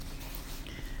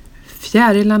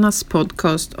Fjärilarnas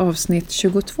podcast avsnitt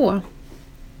 22.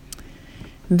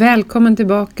 Välkommen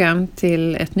tillbaka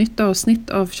till ett nytt avsnitt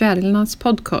av Fjärilarnas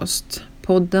podcast.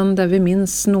 Podden där vi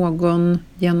minns någon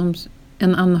genom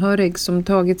en anhörig som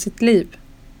tagit sitt liv.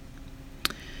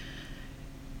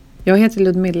 Jag heter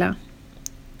Ludmilla.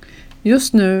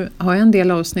 Just nu har jag en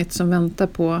del avsnitt som väntar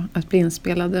på att bli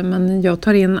inspelade, men jag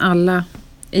tar in alla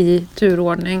i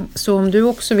turordning. Så om du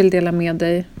också vill dela med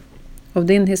dig av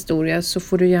din historia så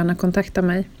får du gärna kontakta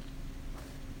mig.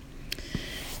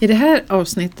 I det här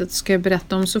avsnittet ska jag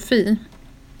berätta om Sofie.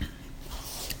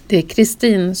 Det är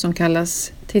Kristin som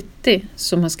kallas Titti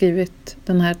som har skrivit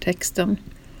den här texten.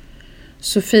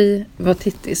 Sofie var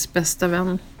Tittis bästa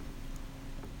vän.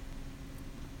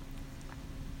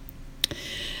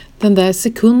 Den där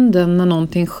sekunden när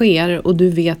någonting sker och du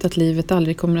vet att livet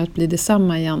aldrig kommer att bli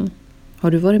detsamma igen.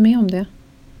 Har du varit med om det?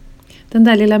 Den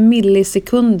där lilla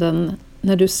millisekunden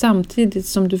när du samtidigt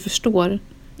som du förstår,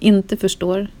 inte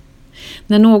förstår.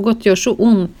 När något gör så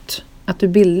ont att du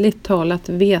bildligt talat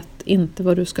vet inte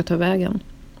var du ska ta vägen.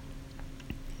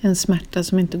 En smärta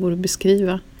som inte går att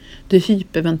beskriva. Du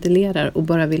hyperventilerar och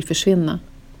bara vill försvinna.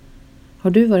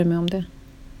 Har du varit med om det?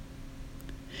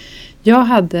 Jag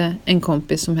hade en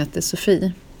kompis som hette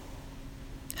Sofie.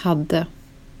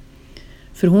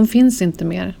 För hon finns inte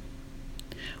mer.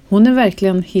 Hon är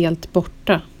verkligen helt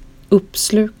borta,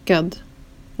 uppslukad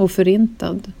och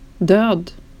förintad,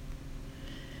 död.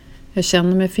 Jag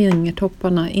känner med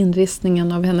fingertopparna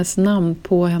inristningen av hennes namn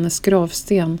på hennes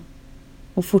gravsten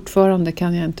och fortfarande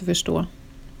kan jag inte förstå.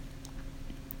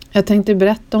 Jag tänkte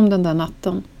berätta om den där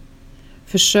natten.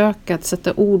 Försöka att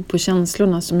sätta ord på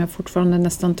känslorna som jag fortfarande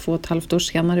nästan 2,5 år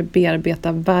senare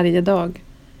bearbetar varje dag.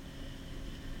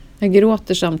 Jag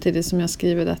gråter samtidigt som jag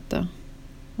skriver detta.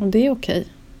 Och det är okej.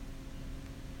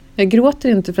 Jag gråter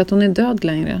inte för att hon är död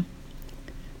längre.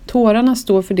 Tårarna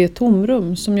står för det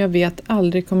tomrum som jag vet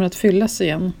aldrig kommer att fyllas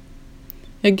igen.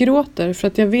 Jag gråter för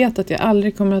att jag vet att jag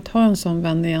aldrig kommer att ha en sån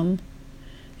vän igen.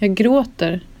 Jag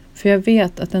gråter för jag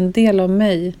vet att en del av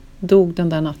mig dog den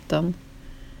där natten.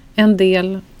 En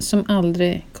del som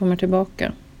aldrig kommer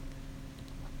tillbaka.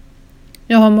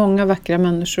 Jag har många vackra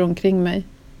människor omkring mig.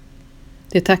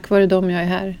 Det är tack vare dem jag är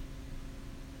här.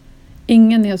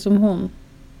 Ingen är som hon.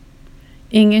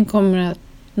 Ingen kommer att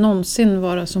någonsin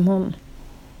vara som hon.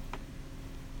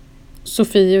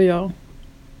 Sofie och jag.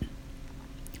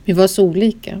 Vi var så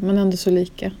olika, men ändå så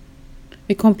lika.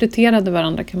 Vi kompletterade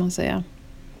varandra kan man säga.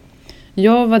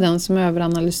 Jag var den som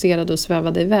överanalyserade och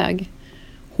svävade iväg.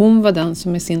 Hon var den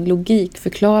som med sin logik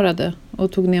förklarade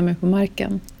och tog ner mig på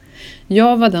marken.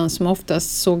 Jag var den som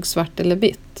oftast såg svart eller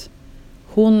vitt.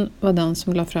 Hon var den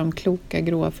som la fram kloka,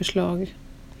 gråa förslag.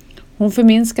 Hon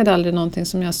förminskade aldrig någonting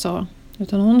som jag sa,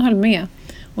 utan hon höll med.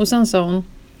 Och sen sa hon,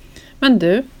 men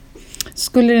du,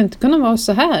 skulle det inte kunna vara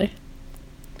så här?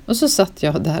 Och så satt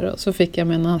jag där och så fick jag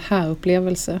mig en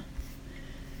aha-upplevelse.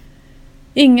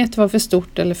 Inget var för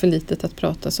stort eller för litet att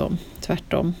prata om,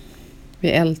 tvärtom. Vi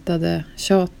ältade,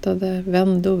 tjatade,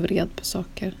 vände och vred på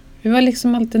saker. Vi var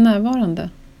liksom alltid närvarande.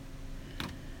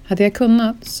 Hade jag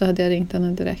kunnat så hade jag ringt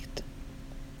henne direkt.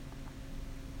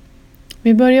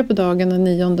 Vi börjar på dagen den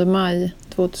 9 maj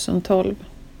 2012.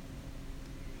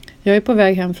 Jag är på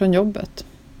väg hem från jobbet.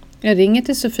 Jag ringer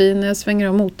till Sofie när jag svänger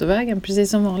av motorvägen precis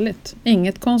som vanligt.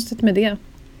 Inget konstigt med det.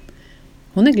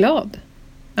 Hon är glad.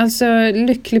 Alltså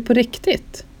lycklig på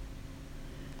riktigt.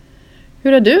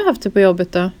 Hur har du haft det på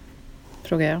jobbet då?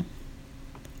 Frågar jag.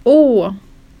 Åh,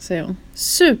 säger hon.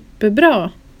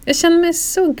 Superbra. Jag känner mig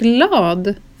så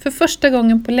glad. För första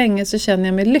gången på länge så känner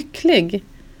jag mig lycklig.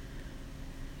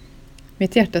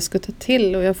 Mitt hjärta skuttar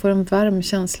till och jag får en varm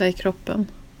känsla i kroppen.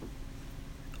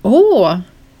 Åh,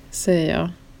 säger jag.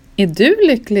 Är du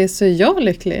lycklig så är jag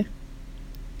lycklig.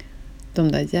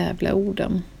 De där jävla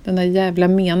orden, den där jävla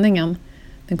meningen,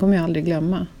 den kommer jag aldrig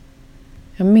glömma.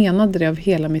 Jag menade det av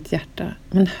hela mitt hjärta.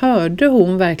 Men hörde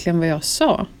hon verkligen vad jag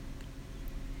sa?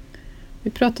 Vi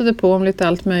pratade på om lite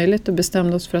allt möjligt och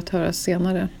bestämde oss för att höras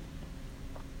senare.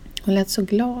 Hon lät så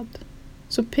glad,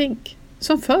 så pigg,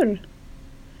 som förr.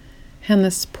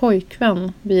 Hennes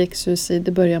pojkvän begick suicid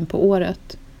i början på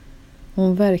året.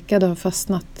 Hon verkade ha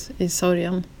fastnat i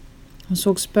sorgen. Hon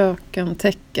såg spöken,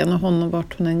 tecken och honom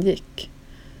vart hon än gick.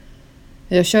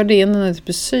 Jag körde in henne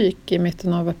till psyk i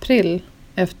mitten av april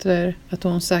efter att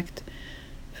hon sagt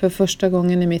för första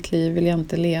gången i mitt liv vill jag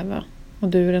inte leva. Och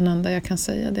du är den enda jag kan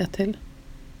säga det till.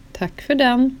 Tack för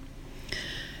den.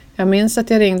 Jag minns att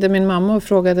jag ringde min mamma och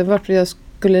frågade vart jag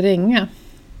skulle ringa.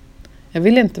 Jag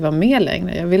ville inte vara med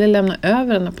längre. Jag ville lämna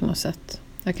över henne på något sätt.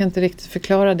 Jag kan inte riktigt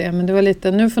förklara det. Men det var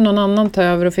lite, nu får någon annan ta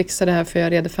över och fixa det här för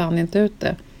jag redde fan inte ut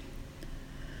det.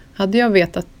 Hade jag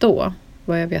vetat då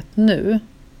vad jag vet nu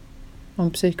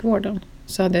om psykvården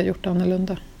så hade jag gjort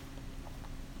annorlunda.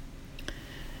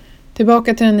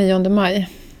 Tillbaka till den 9 maj.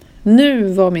 Nu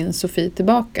var min Sofie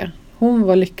tillbaka. Hon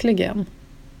var lycklig igen.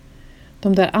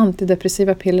 De där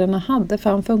antidepressiva pillerna hade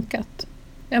fan funkat.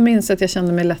 Jag minns att jag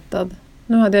kände mig lättad.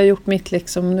 Nu hade jag gjort mitt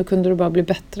liksom, nu kunde det bara bli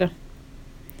bättre.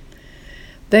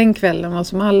 Den kvällen var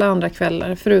som alla andra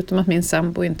kvällar, förutom att min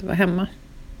sambo inte var hemma.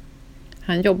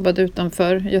 Han jobbade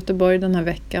utanför Göteborg den här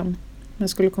veckan, men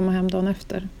skulle komma hem dagen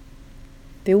efter.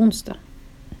 Det är onsdag.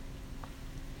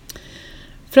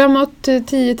 Framåt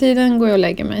 10-tiden går jag och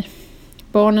lägger mig.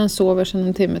 Barnen sover sedan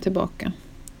en timme tillbaka.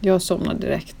 Jag somnar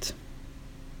direkt.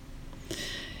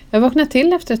 Jag vaknar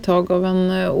till efter ett tag av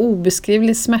en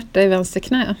obeskrivlig smärta i vänster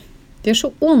knä. Det gör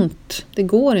så ont, det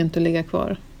går inte att ligga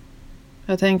kvar.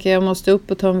 Jag tänker jag måste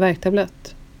upp och ta en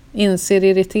värktablett. Inser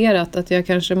irriterat att jag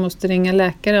kanske måste ringa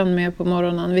läkaren med på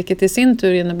morgonen, vilket i sin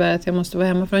tur innebär att jag måste vara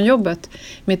hemma från jobbet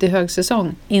mitt i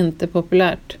högsäsong. Inte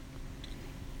populärt.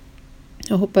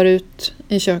 Jag hoppar ut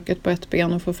i köket på ett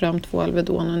ben och får fram 2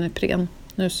 Alvedon och Ipren.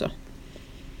 Nu så.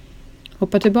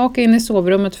 Hoppar tillbaka in i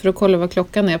sovrummet för att kolla vad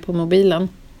klockan är på mobilen.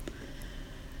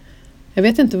 Jag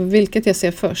vet inte vilket jag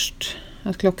ser först.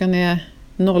 Att klockan är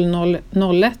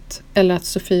 00.01 eller att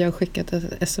Sofia har skickat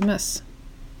ett sms.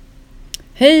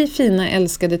 Hej fina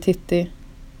älskade Titti.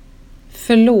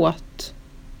 Förlåt.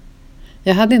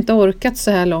 Jag hade inte orkat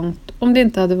så här långt om det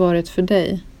inte hade varit för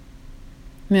dig.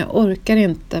 Men jag orkar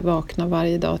inte vakna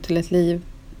varje dag till ett liv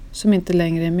som inte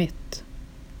längre är mitt.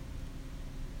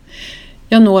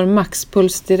 Jag når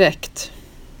maxpuls direkt.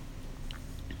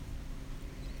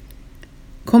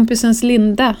 Kompisens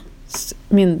Lindas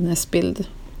minnesbild.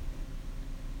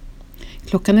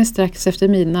 Klockan är strax efter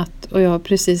midnatt och jag har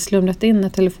precis slumrat in när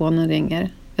telefonen ringer.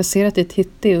 Jag ser att det är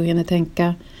Titti och hinner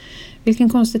tänka, vilken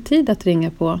konstig tid att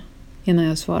ringa på innan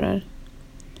jag svarar.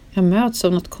 Jag möts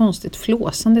av något konstigt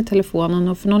flåsande i telefonen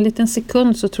och för någon liten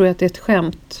sekund så tror jag att det är ett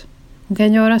skämt. Hon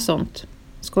kan göra sånt.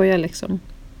 Skojar liksom.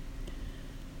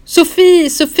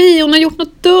 Sofie, hon har gjort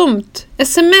något dumt.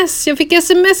 Sms, jag fick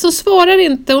sms och svarar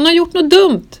inte. Hon har gjort något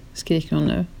dumt, skriker hon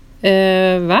nu.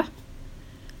 Va?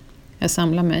 Jag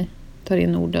samlar mig, tar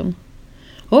in orden.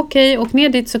 Okej, och ner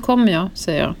dit så kommer jag,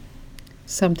 säger jag.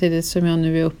 Samtidigt som jag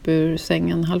nu är uppe ur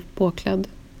sängen halvt påklädd.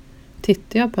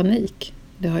 Tittar jag panik,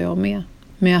 det har jag med.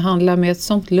 Men jag handlar med ett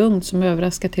sånt lugn som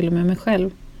överraskar till och med mig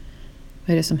själv.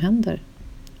 Vad är det som händer?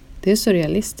 Det är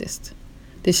surrealistiskt.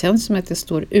 Det känns som att jag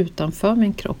står utanför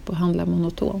min kropp och handlar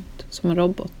monotont, som en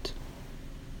robot.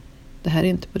 Det här är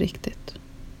inte på riktigt.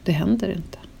 Det händer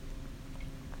inte.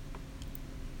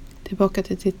 Tillbaka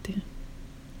till Titti.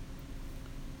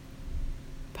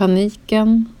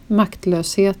 Paniken,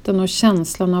 maktlösheten och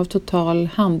känslan av total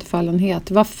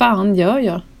handfallenhet. Vad fan gör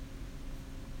jag?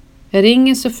 Jag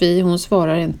ringer Sofie, hon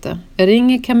svarar inte. Jag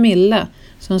ringer Camilla,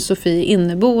 som Sofie är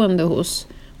inneboende hos.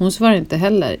 Hon svarar inte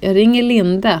heller. Jag ringer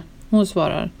Linda, hon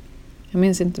svarar. Jag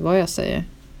minns inte vad jag säger.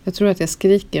 Jag tror att jag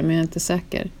skriker, men jag är inte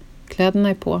säker. Kläderna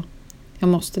är på. Jag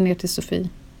måste ner till Sofie.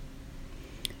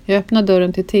 Jag öppnar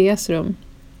dörren till Theas rum.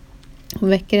 Hon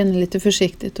väcker henne lite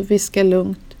försiktigt och viskar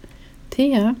lugnt.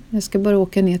 Thea, jag ska bara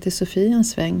åka ner till Sofie en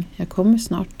sväng. Jag kommer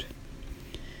snart.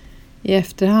 I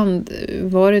efterhand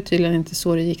var det tydligen inte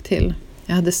så det gick till.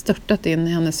 Jag hade störtat in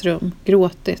i hennes rum,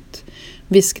 gråtit.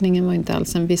 Viskningen var inte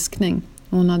alls en viskning.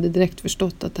 Hon hade direkt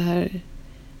förstått att det här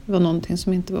var någonting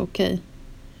som inte var okej.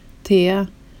 Thea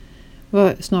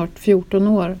var snart 14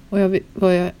 år och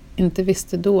vad jag inte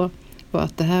visste då var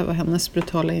att det här var hennes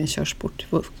brutala inkörsport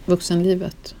till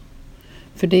vuxenlivet.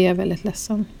 För det är jag väldigt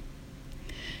ledsen.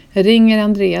 Jag ringer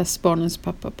Andreas, barnens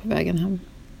pappa, på vägen hem.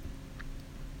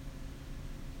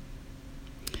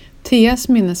 Theas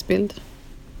minnesbild.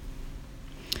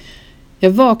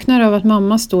 Jag vaknar av att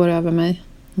mamma står över mig.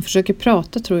 Hon försöker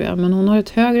prata tror jag, men hon har ett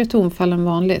högre tonfall än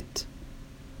vanligt.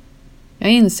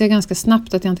 Jag inser ganska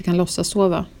snabbt att jag inte kan låtsas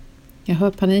sova. Jag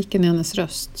hör paniken i hennes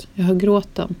röst. Jag hör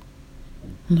gråten.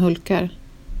 Hon hulkar.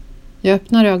 Jag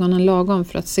öppnar ögonen lagom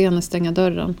för att se henne stänga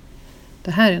dörren.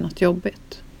 Det här är något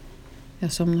jobbigt.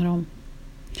 Jag somnar om.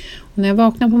 Och när jag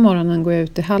vaknar på morgonen går jag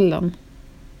ut i hallen.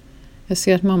 Jag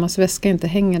ser att mammas väska inte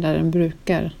hänger där den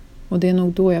brukar. Och det är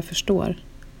nog då jag förstår.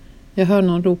 Jag hör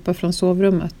någon ropa från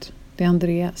sovrummet. Det är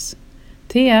Andreas.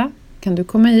 Thea, kan du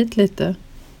komma hit lite?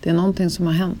 Det är någonting som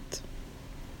har hänt.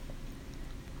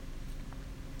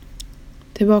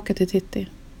 Tillbaka till Titti.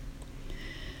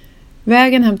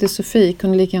 Vägen hem till Sofie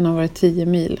kunde lika gärna ha varit 10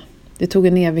 mil. Det tog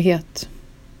en evighet.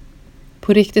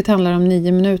 På riktigt handlar det om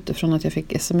 9 minuter från att jag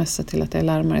fick smsa till att jag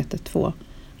larmar 112.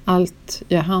 Allt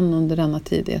jag hann under denna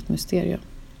tid är ett mysterium.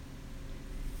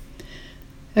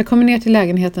 Jag kommer ner till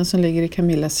lägenheten som ligger i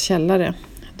Camillas källare.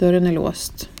 Dörren är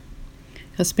låst.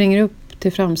 Jag springer upp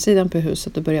till framsidan på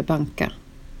huset och börjar banka.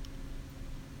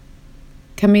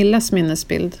 Camillas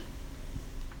minnesbild.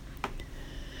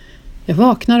 Jag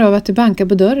vaknar av att det bankar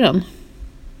på dörren.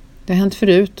 Det har hänt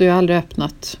förut och jag har aldrig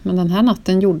öppnat. Men den här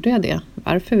natten gjorde jag det.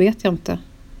 Varför vet jag inte.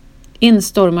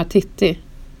 Instormar Titti.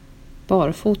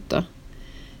 Barfota.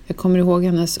 Jag kommer ihåg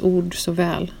hennes ord så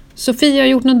väl. Sofia har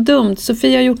gjort något dumt.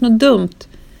 Sofia har gjort något dumt.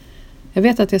 Jag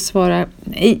vet att jag svarar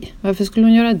nej. Varför skulle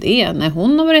hon göra det? När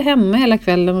hon har varit hemma hela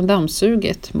kvällen och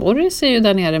dammsugit. Morris är ju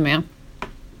där nere med.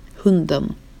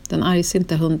 Hunden. Den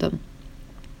argsinta hunden.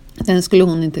 Den skulle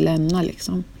hon inte lämna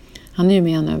liksom. Han är ju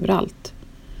med henne överallt.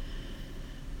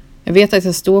 Jag vet att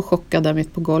jag står chockad där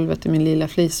mitt på golvet i min lila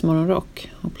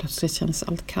fleecemorgonrock. Och plötsligt känns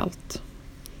allt kallt.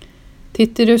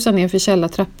 Titti rusar ner för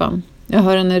källartrappan. Jag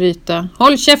hör henne ryta.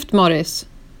 Håll käft Morris!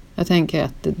 Jag tänker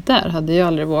att det där hade jag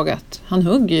aldrig vågat. Han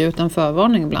hugger ju utan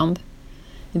förvarning ibland.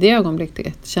 I det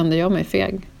ögonblicket kände jag mig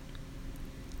feg.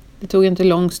 Det tog inte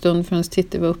lång stund förrän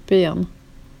Titti var uppe igen.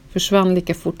 Försvann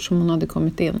lika fort som hon hade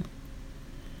kommit in.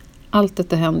 Allt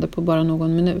detta hände på bara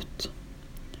någon minut.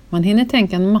 Man hinner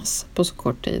tänka en massa på så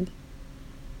kort tid.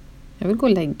 Jag vill gå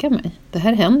och lägga mig. Det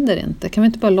här händer inte. Kan vi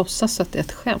inte bara låtsas att det är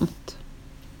ett skämt?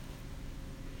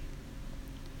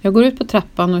 Jag går ut på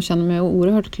trappan och känner mig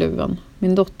oerhört kluven.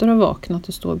 Min dotter har vaknat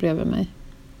och står bredvid mig.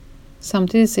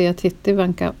 Samtidigt ser jag Titti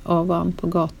vanka av och an på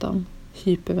gatan.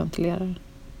 Hyperventilerar.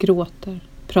 Gråter.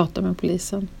 Pratar med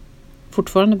polisen.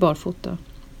 Fortfarande barfota.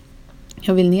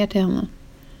 Jag vill ner till henne.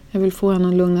 Jag vill få henne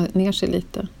att lugna ner sig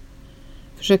lite.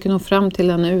 Försöker nå fram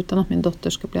till henne utan att min dotter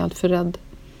ska bli allt för rädd.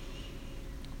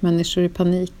 Människor i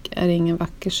panik är ingen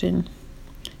vacker syn.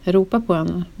 Jag ropar på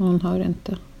henne, men hon hör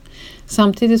inte.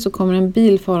 Samtidigt så kommer en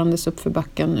bil farandes upp för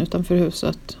backen utanför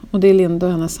huset. Och det är Linda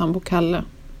och hennes sambo Kalle.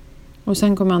 Och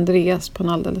sen kommer Andreas på en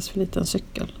alldeles för liten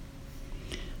cykel.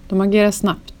 De agerar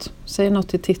snabbt. Säger något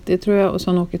till Titti tror jag och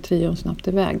sen åker trion snabbt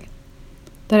iväg.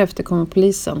 Därefter kommer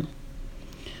polisen.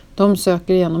 De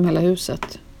söker igenom hela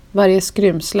huset. Varje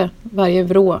skrymsle, varje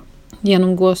vrå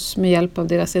genomgås med hjälp av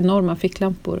deras enorma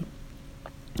ficklampor.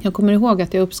 Jag kommer ihåg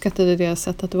att jag uppskattade deras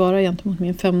sätt att vara gentemot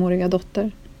min 5-åriga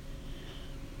dotter.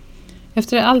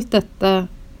 Efter allt detta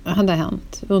hade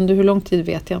hänt, under hur lång tid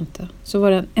vet jag inte, så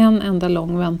var det en enda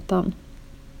lång väntan.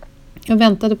 Jag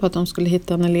väntade på att de skulle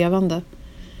hitta henne levande.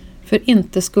 För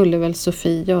inte skulle väl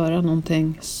Sofie göra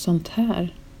någonting sånt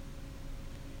här.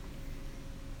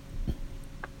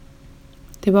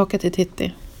 Tillbaka till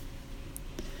Titti.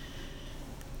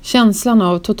 Känslan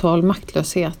av total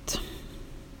maktlöshet.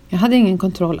 Jag hade ingen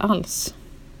kontroll alls.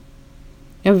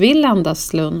 Jag vill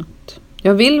andas lugnt.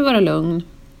 Jag vill vara lugn.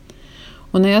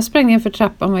 Och när jag sprang ner för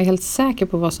trappan var jag helt säker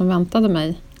på vad som väntade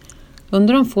mig.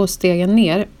 Under de få stegen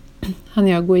ner hann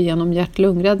jag gå igenom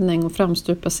hjärt-lungräddning och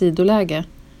framstupa sidoläge.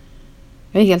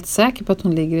 Jag är helt säker på att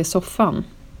hon ligger i soffan.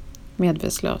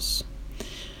 Medvetslös.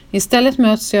 Istället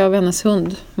möts jag av hennes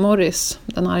hund, Morris,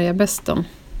 den arga besten.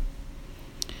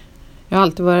 Jag har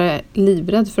alltid varit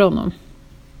livrädd för honom.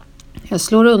 Jag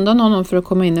slår undan honom för att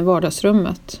komma in i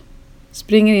vardagsrummet.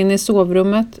 Springer in i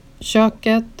sovrummet,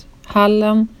 köket,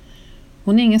 hallen.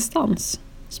 Hon är ingenstans.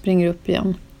 Springer upp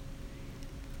igen.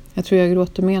 Jag tror jag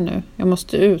gråter mer nu. Jag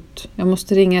måste ut. Jag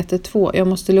måste ringa 112. Jag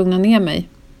måste lugna ner mig.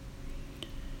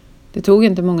 Det tog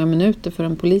inte många minuter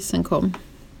förrän polisen kom.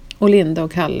 Och Linda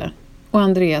och Kalle. Och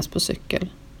Andreas på cykel.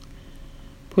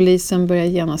 Polisen börjar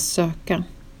genast söka.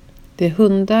 Det är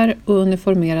hundar och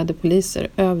uniformerade poliser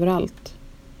överallt.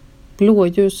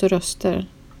 Blåljus och röster.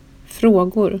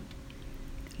 Frågor.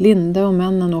 Linda och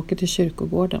männen åker till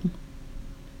kyrkogården.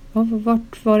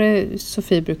 Vart var det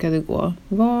Sofie brukade gå?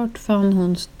 Vart fann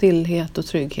hon stillhet och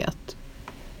trygghet?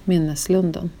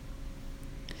 Minneslunden.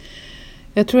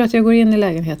 Jag tror att jag går in i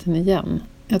lägenheten igen.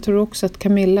 Jag tror också att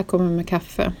Camilla kommer med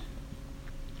kaffe.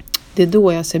 Det är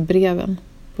då jag ser breven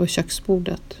på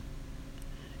köksbordet.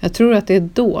 Jag tror att det är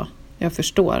då jag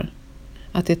förstår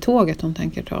att det är tåget hon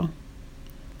tänker ta.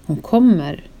 Hon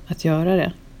kommer att göra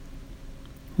det.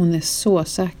 Hon är så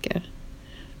säker.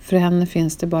 För henne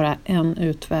finns det bara en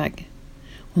utväg.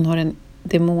 Hon har en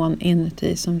demon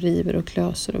inuti som river och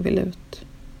klöser och vill ut.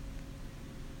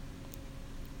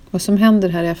 Vad som händer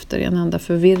här efter är en enda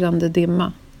förvirrande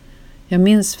dimma. Jag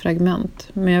minns fragment,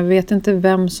 men jag vet inte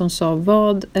vem som sa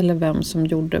vad eller vem som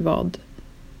gjorde vad.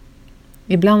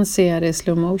 Ibland ser jag det i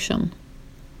slow motion.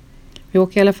 Vi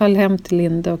åker i alla fall hem till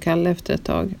Linda och Kalle efter ett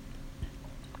tag.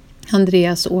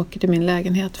 Andreas åker till min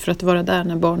lägenhet för att vara där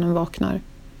när barnen vaknar.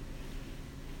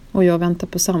 Och jag väntar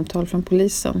på samtal från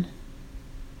polisen.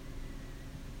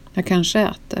 Jag kanske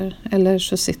äter, eller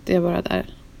så sitter jag bara där.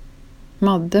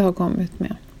 Madde har kommit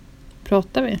med.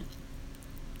 Pratar vi?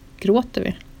 Gråter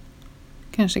vi?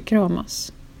 kanske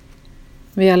kramas.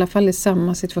 Vi är i alla fall i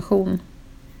samma situation.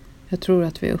 Jag tror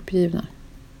att vi är uppgivna.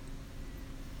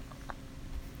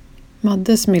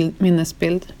 Maddes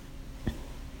minnesbild.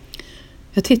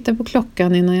 Jag tittar på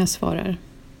klockan innan jag svarar.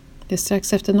 Det är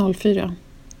strax efter 04.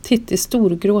 Titti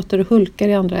storgråter och hulkar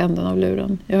i andra änden av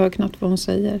luren. Jag hör knappt vad hon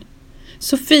säger.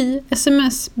 Sofie,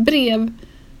 sms, brev.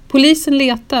 Polisen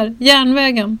letar,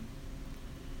 järnvägen.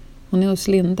 Hon är hos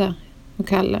Linda och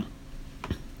Kalle.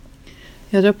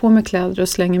 Jag drar på mig kläder och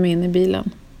slänger mig in i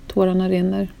bilen. Tårarna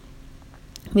rinner.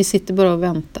 Vi sitter bara och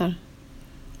väntar.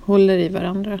 Håller i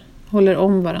varandra. Håller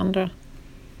om varandra.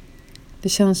 Det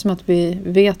känns som att vi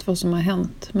vet vad som har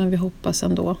hänt, men vi hoppas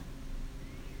ändå.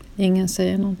 Ingen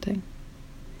säger någonting.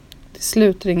 Till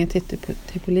slut ringer Titti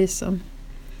till polisen.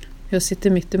 Jag sitter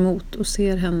mitt emot och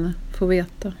ser henne få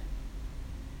veta.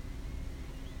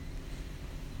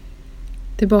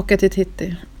 Tillbaka till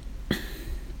Titti.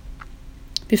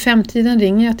 Vid 5-tiden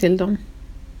ringer jag till dem.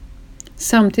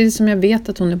 Samtidigt som jag vet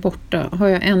att hon är borta har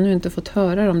jag ännu inte fått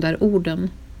höra de där orden.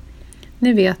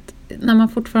 Ni vet, när man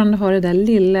fortfarande har det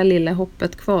där lilla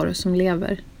hoppet kvar som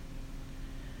lever.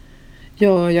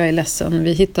 Ja, jag är ledsen.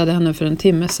 Vi hittade henne för en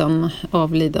timme sedan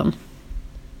avliden.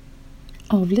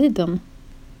 Avliden?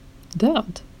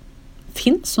 Död?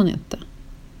 Finns hon inte?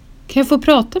 Kan jag få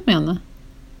prata med henne?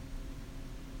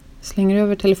 Slänger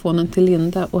över telefonen till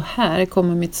Linda och här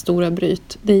kommer mitt stora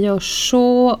bryt. Det gör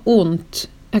så ont.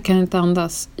 Jag kan inte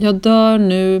andas. Jag dör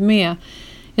nu med.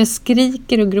 Jag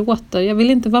skriker och gråter. Jag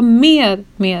vill inte vara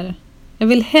mer. Jag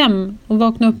vill hem och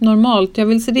vakna upp normalt. Jag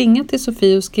vill ringa till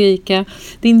Sofie och skrika.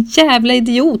 Din jävla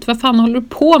idiot. Vad fan håller du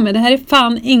på med? Det här är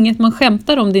fan inget man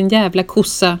skämtar om, din jävla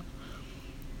kossa.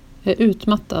 Jag är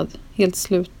utmattad. Helt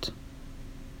slut.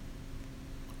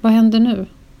 Vad händer nu?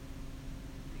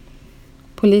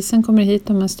 Polisen kommer hit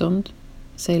om en stund,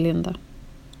 säger Linda.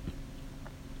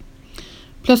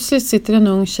 Plötsligt sitter en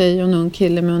ung tjej och en ung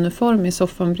kille med uniform i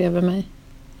soffan bredvid mig.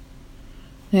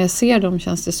 När jag ser dem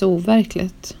känns det så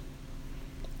overkligt.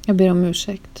 Jag ber om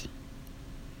ursäkt.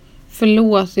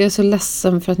 Förlåt, jag är så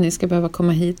ledsen för att ni ska behöva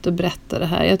komma hit och berätta det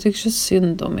här. Jag tycker så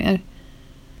synd om er.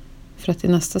 För att i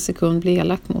nästa sekund bli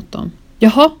elak mot dem.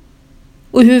 Jaha,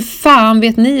 och hur fan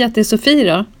vet ni att det är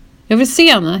Sofie då? Jag vill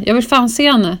se henne, jag vill fan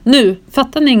se henne. Nu,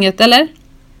 fattar ni inget, eller?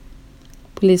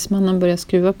 Polismannen börjar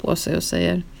skruva på sig och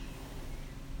säger: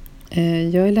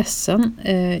 jag är ledsen,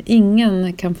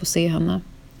 ingen kan få se henne.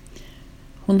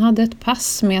 Hon hade ett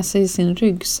pass med sig i sin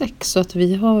ryggsäck så att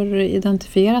vi har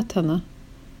identifierat henne.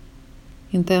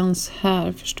 Inte ens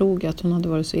här förstod jag att hon hade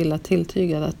varit så illa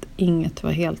tilltygad att inget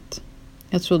var helt.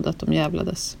 Jag trodde att de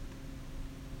jävlades.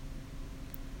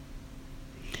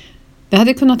 Det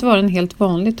hade kunnat vara en helt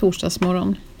vanlig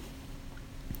torsdagsmorgon.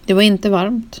 Det var inte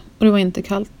varmt och det var inte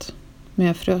kallt, men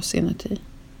jag frös inuti.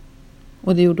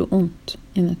 Och det gjorde ont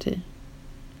inuti.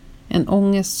 En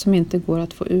ångest som inte går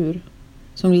att få ur.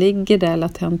 Som ligger där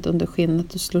latent under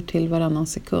skinnet och slår till varannan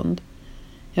sekund.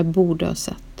 Jag borde ha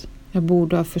sett. Jag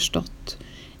borde ha förstått.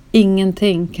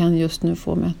 Ingenting kan just nu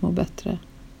få mig att må bättre.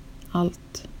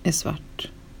 Allt är svart.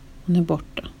 Hon är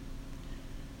borta.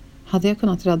 Hade jag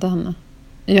kunnat rädda henne?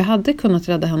 Jag hade kunnat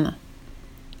rädda henne.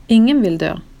 Ingen vill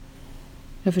dö.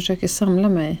 Jag försöker samla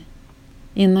mig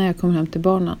innan jag kommer hem till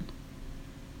barnen.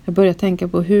 Jag börjar tänka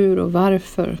på hur och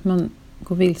varför, men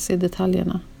går vilse i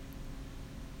detaljerna.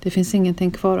 Det finns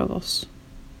ingenting kvar av oss.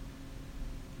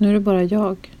 Nu är det bara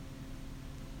jag.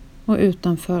 Och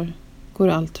utanför går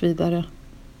allt vidare.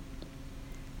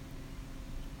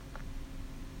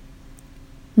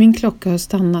 Min klocka har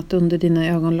stannat under dina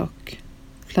ögonlock.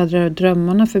 Fladdrar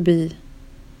drömmarna förbi.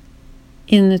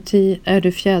 Inuti är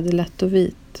du fjäderlätt och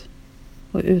vit.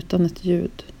 Och utan ett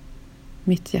ljud.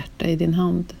 Mitt hjärta i din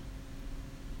hand.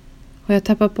 Har jag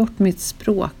tappat bort mitt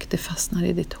språk, det fastnar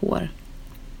i ditt hår.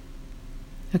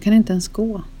 Jag kan inte ens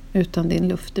gå utan din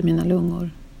luft i mina lungor.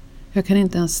 Jag kan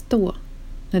inte ens stå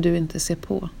när du inte ser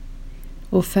på.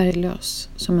 Och färglös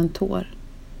som en tår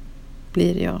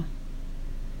blir jag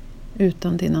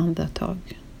utan din andetag.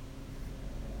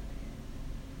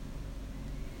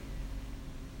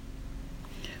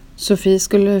 Sofie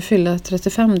skulle fylla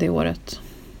 35 det året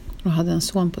och hade en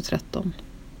son på 13.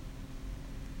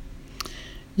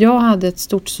 Jag hade ett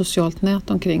stort socialt nät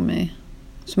omkring mig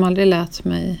som aldrig lät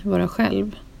mig vara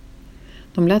själv.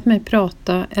 De lät mig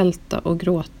prata, älta och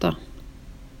gråta.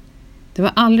 Det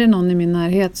var aldrig någon i min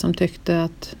närhet som tyckte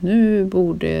att nu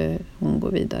borde hon gå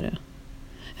vidare.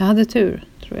 Jag hade tur,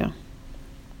 tror jag.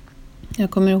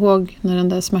 Jag kommer ihåg när den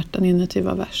där smärtan inuti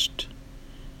var värst.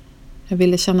 Jag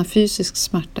ville känna fysisk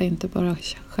smärta, inte bara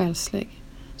själslig.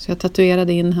 Så jag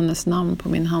tatuerade in hennes namn på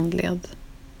min handled.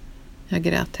 Jag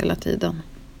grät hela tiden.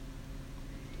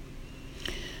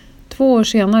 2 år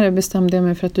senare bestämde jag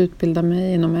mig för att utbilda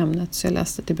mig inom ämnet, så jag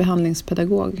läste till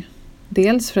behandlingspedagog.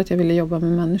 Dels för att jag ville jobba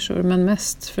med människor, men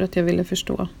mest för att jag ville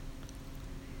förstå.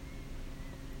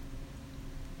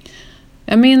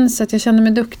 Jag minns att jag kände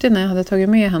mig duktig när jag hade tagit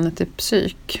med henne till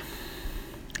psyk.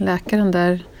 Läkaren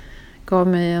där gav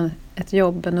mig ett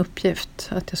jobb, en uppgift.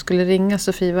 Att jag skulle ringa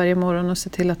Sofie varje morgon och se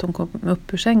till att hon kom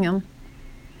upp ur sängen.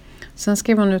 Sen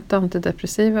skrev hon ut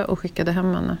antidepressiva och skickade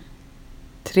hem henne.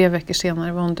 3 veckor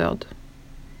senare var hon död.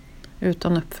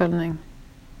 Utan uppföljning.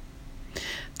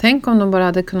 Tänk om de bara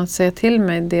hade kunnat säga till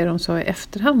mig det de sa i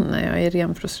efterhand när jag i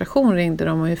ren frustration ringde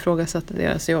dem och ifrågasatte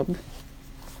deras jobb.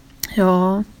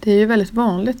 Ja, det är ju väldigt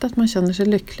vanligt att man känner sig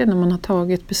lycklig när man har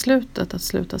tagit beslutet att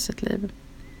sluta sitt liv.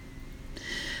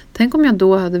 Tänk om jag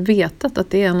då hade vetat att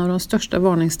det är en av de största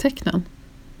varningstecknen.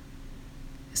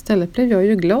 Istället blev jag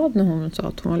ju glad när hon sa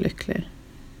att hon var lycklig.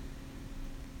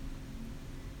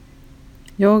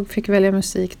 Jag fick välja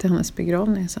musik till hennes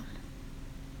begravning sen.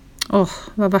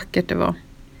 Vad vackert det var.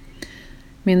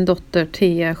 Min dotter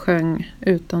Thea sjöng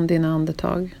Utan dina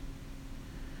andetag.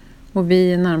 Och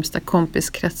vi i närmsta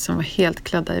kompiskretsen var helt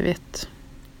klädda i vitt.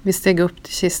 Vi steg upp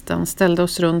till kistan, ställde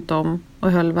oss runt om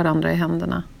och höll varandra i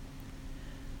händerna.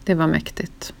 Det var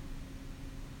mäktigt.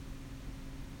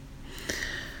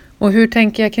 Och hur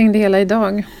tänker jag kring det hela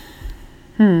idag?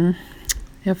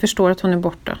 Jag förstår att hon är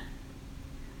borta.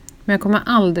 Men jag kommer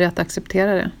aldrig att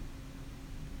acceptera det.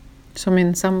 Som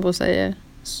min sambo säger.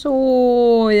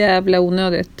 Så jävla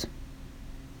onödigt.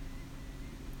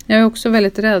 Jag är också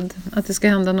väldigt rädd att det ska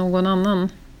hända någon annan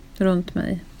runt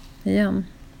mig igen.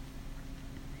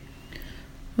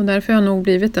 Och därför har jag nog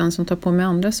blivit den som tar på mig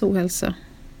andras ohälsa.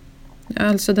 Jag är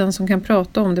alltså den som kan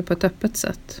prata om det på ett öppet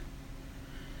sätt.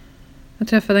 Jag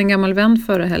träffade en gammal vän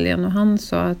förra helgen och han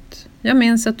sa att jag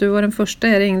minns att du var den första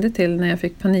jag ringde till när jag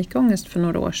fick panikångest för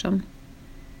några år sedan.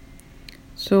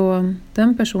 Så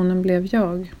den personen blev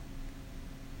jag.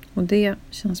 Och det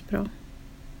känns bra.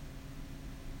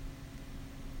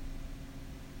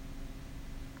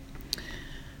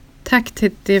 Tack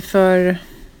Titti för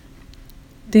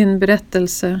din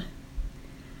berättelse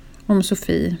om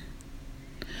Sofie.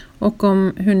 Och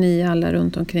om hur ni alla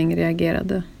runt omkring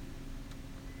reagerade.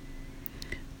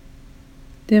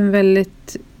 Det är en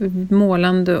väldigt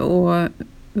målande och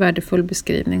värdefull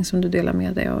beskrivning som du delar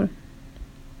med dig av.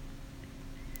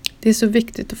 Det är så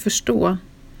viktigt att förstå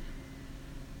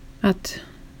att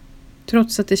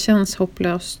trots att det känns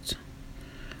hopplöst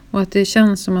och att det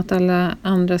känns som att alla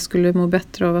andra skulle må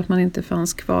bättre av att man inte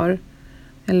fanns kvar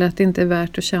eller att det inte är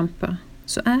värt att kämpa,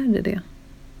 så är det.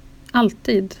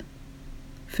 Alltid.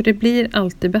 För det blir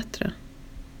alltid bättre.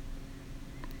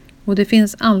 Och det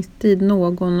finns alltid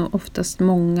någon och oftast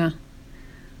många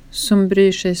som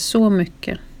bryr sig så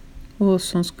mycket och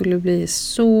som skulle bli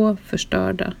så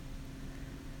förstörda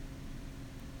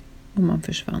om man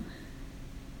försvann.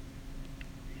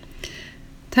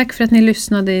 Tack för att ni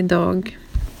lyssnade idag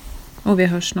och vi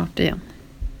hörs snart igen.